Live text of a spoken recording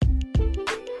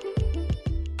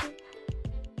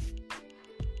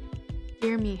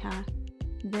Dear Mija,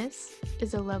 this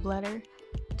is a love letter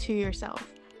to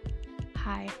yourself.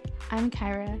 Hi, I'm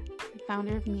Kyra, the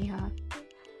founder of Mija,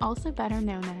 also better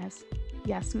known as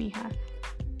Yes Mija.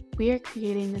 We are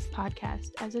creating this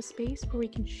podcast as a space where we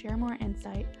can share more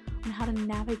insight on how to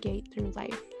navigate through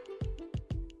life.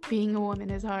 Being a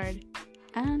woman is hard,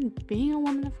 and being a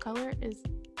woman of color is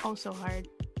also hard.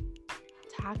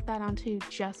 Tack that onto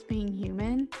just being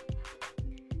human.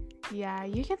 Yeah,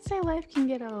 you can say life can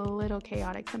get a little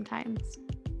chaotic sometimes.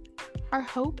 Our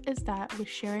hope is that with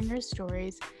sharing our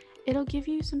stories, it'll give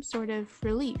you some sort of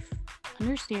relief,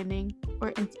 understanding, or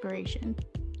inspiration.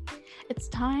 It's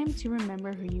time to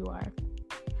remember who you are.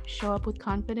 Show up with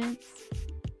confidence,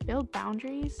 build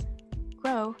boundaries,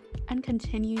 grow, and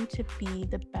continue to be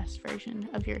the best version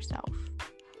of yourself.